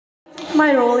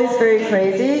My role is very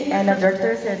crazy, and the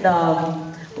director said,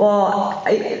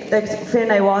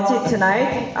 when I watch it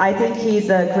tonight, I think he's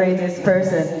the craziest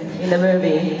person in the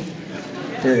movie.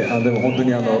 でも本当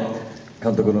に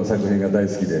監督の作品が大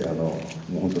好きで、も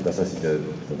う本当出させてい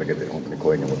ただけて本当に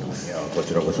光栄に思ってます。いや、こ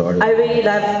ちらこそありがとうございます。I really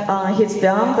love his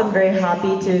films. I'm very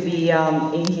happy to be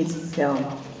in his film.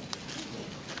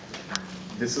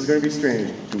 This is going to be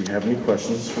strange. Do we have any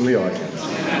questions from the audience?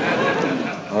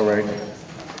 All right.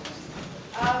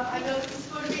 I know this is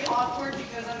going to be awkward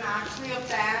because I'm actually a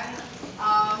fan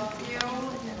of you,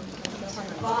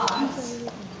 but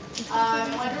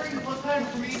I'm wondering what kind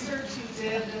of research you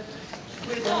did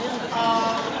with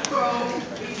pro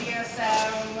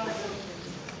BDSM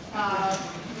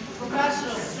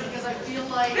professionals, because I feel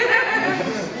like you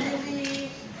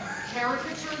really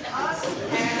caricatured us.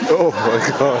 And oh my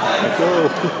God. Oh.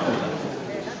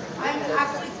 I'm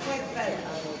actually quite offended.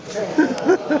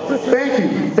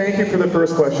 Thank you for the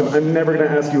first question. I'm never going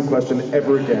to ask you a question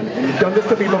ever again. And you've done this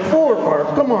to me before,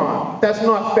 Barb. Come on, that's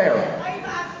not fair. I'm a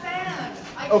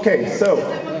fan. Okay, so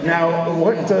now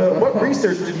what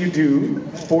research did you do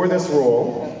for this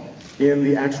role in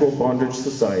the actual bondage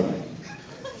society?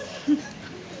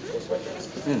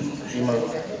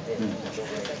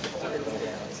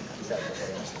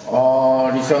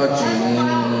 リサーチ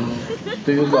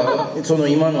というか、その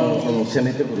今の攻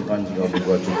めてくる感じが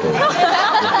僕はちょっ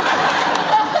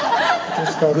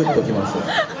とグッときました。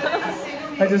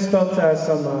I just felt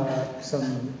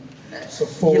some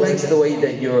He likes the way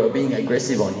that you're being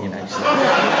aggressive on him, actually.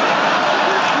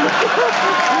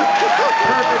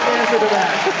 Perfect answer to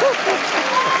that.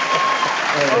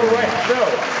 All right, so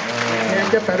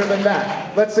can't get better than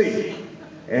that. Let's see.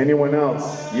 Anyone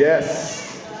else? Yes.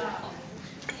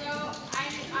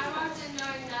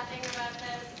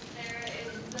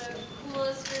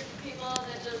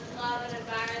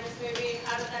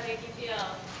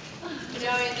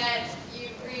 Knowing that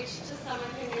you've reached to someone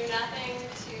who knew nothing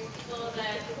to people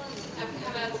that have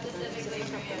come out specifically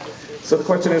for you. So the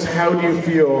question is, how do you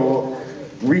feel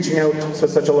reaching out to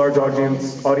such a large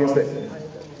audience that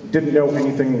didn't know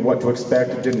anything what to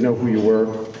expect, didn't know who you were?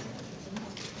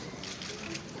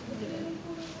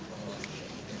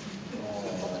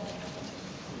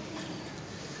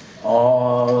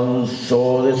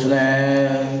 So です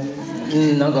ね。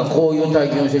なんかこういう体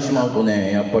験をしてしまうと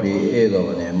ね、やっぱり映画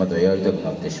はね、またやりたく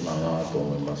なってしまうなと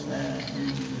思いますね。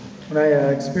When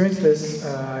I experience this,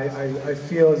 I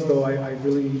feel as though I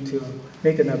really need to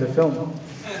make another film.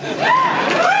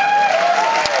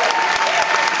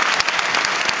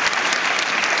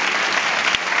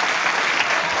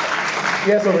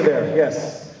 Yes, over there.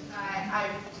 Yes. I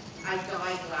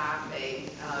died laughing.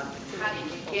 How did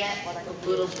you get the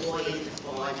little boy into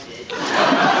bondage?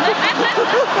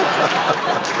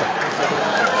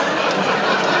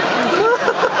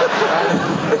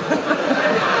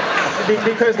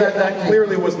 Because that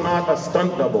clearly was not a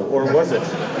stunt double, or was it?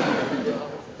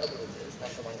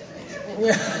 い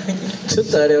や、ちょっ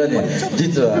とあれはね、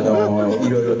実はい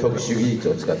ろいろ特殊技術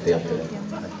を使ってやってる。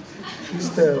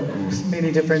Used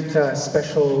many different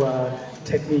special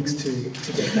techniques to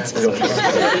get that.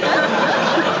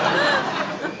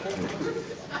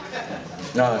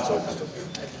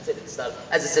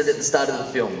 As I said at the start of the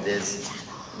film, there's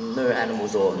no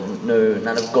animals or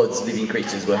none of God's living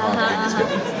creatures were harmed in this film.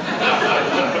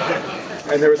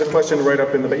 And there was a question right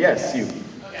up in the yes, you.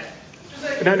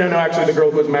 No, actually the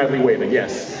girl who was madly waving,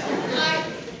 yes.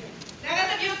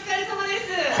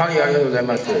 はい、ありがとうござい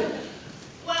ます。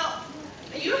Well,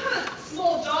 you have a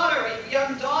small daughter, a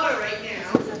young daughter right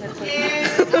now, and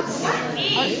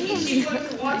what age is she going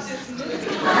to watch this movie?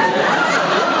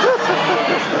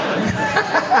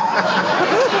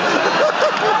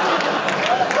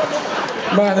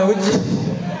 まあ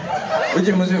う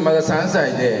ち娘まだ3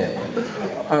歳で、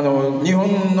日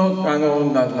本のな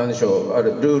んでしょう、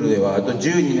ルールではあと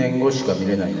12年後しか見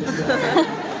れないんですよ。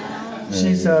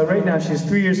She's right now she's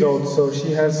 3 years old, so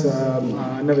she has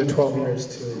another 12 years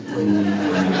to wait.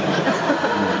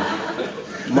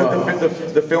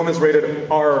 The film is rated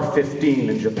R15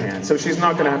 in Japan, so she's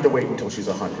not going to have to wait until she's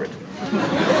 100.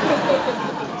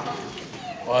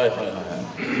 はいはいは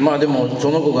い。まあでもそ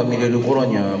の子が見れる頃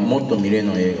にはもっと見れ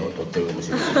ない映画を撮ってるかもし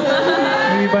れない。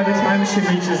Maybe by the time she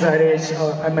reaches that age,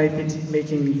 I might be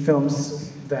making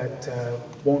films that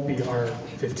won't be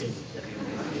R15.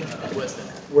 Worse than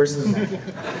that. Worse than that.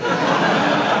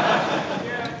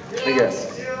 Yes.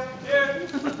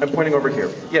 I'm pointing over here.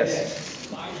 Yes.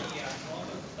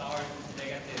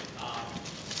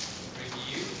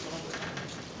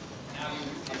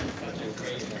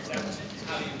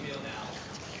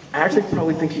 actually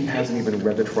probably think he hasn't even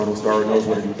read the Toronto Star or knows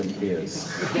what it even is.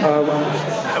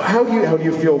 How do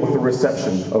you feel with the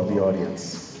reception of the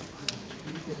audience?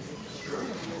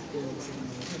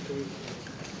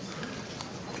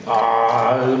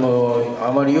でも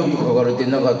あまりよく書かれて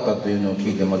なかったというのを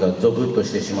聞いてまたゾクッと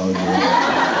してしまう。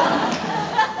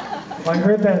I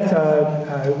heard that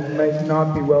it might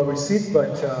not be well received,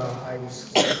 but I was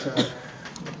quite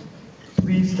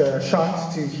pleased,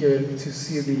 shocked to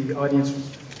see the audience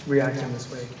react in this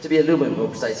way. To be a little bit more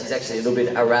precise, he's actually a little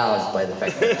bit aroused by the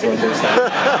fact that Toronto Star.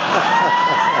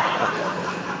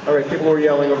 All right, people were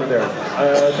yelling over there.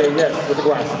 Okay, yes, with the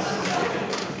glasses.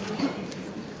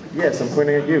 Yes, I'm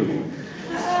pointing at you.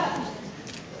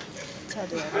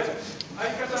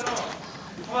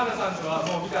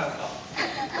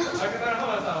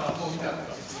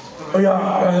 いや、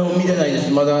見てないで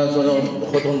す。まだほと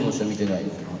んどの人見てない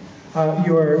です。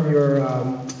Your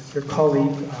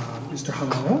colleague, Mr.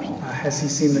 Hamada, has he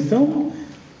seen the film?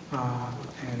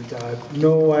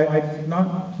 No,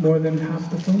 not more than half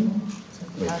the film.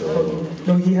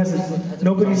 No, he hasn't.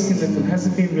 Nobody's seen the film.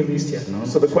 Hasn't been released yet.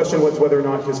 So the question was whether or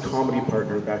not his comedy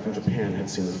partner back in Japan had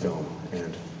seen the film,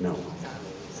 and no.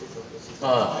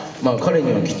 まあ彼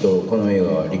にはきっとこの映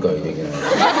画は理解できない。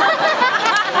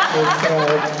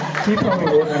He probably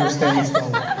won't understand this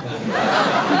film.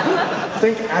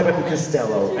 Think Abbott and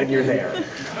Costello, and you're there.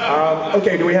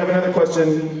 Okay, do we have another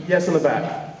question? Yes, in the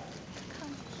back.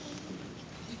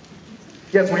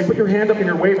 Yes, when you put your hand up and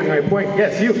you're waving, I point.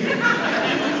 Yes, you.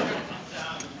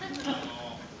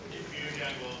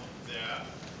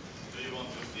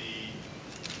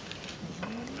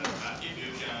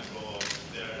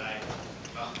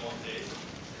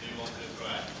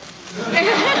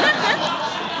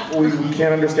 We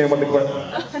can't understand what the question.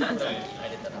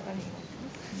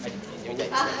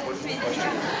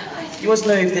 He wants to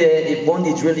know if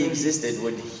bondage really existed,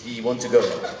 would he want to go?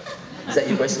 Is that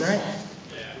your question, right?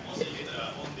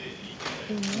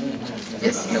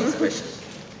 Yes, that was the question.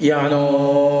 いや、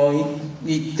行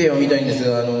ってはみたいんです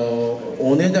が、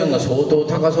お値段が相当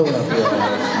高そうな気がしま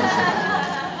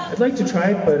す。I'd like to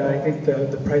try it, but I think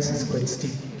the price is quite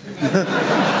steep.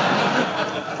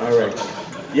 All right.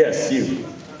 Yes, you.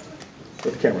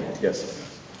 With the camera, yes.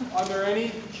 Are there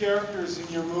any characters in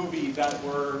your movie that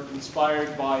were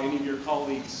inspired by any of your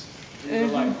colleagues in your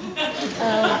life?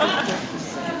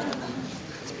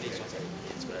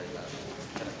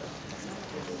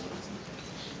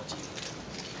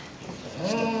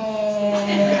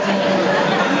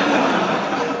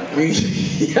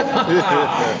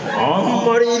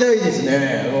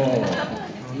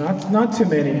 Not too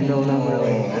many. No, not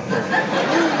really.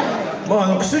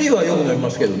 まあ薬はよく飲み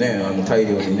ますけどね、大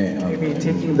量にね。Maybe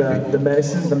taking the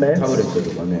medicine, the meds. タブレットと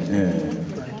かね。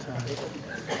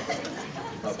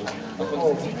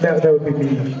That would be me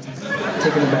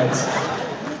taking the meds.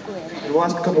 We'll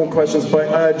ask a couple of questions,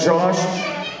 but Josh,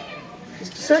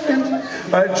 just a second.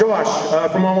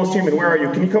 Josh, from Almost Human, where are you?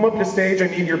 Can you come up to the stage? I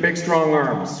need your big, strong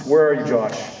arms. Where are you,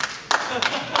 Josh?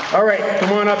 All right,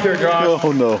 come on up here, Josh.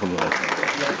 Oh, no.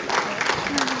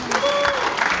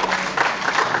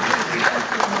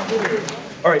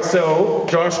 All right, so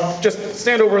Josh, just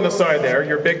stand over on the side there.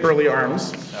 Your big, burly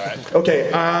arms. All right. Okay.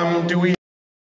 Do we?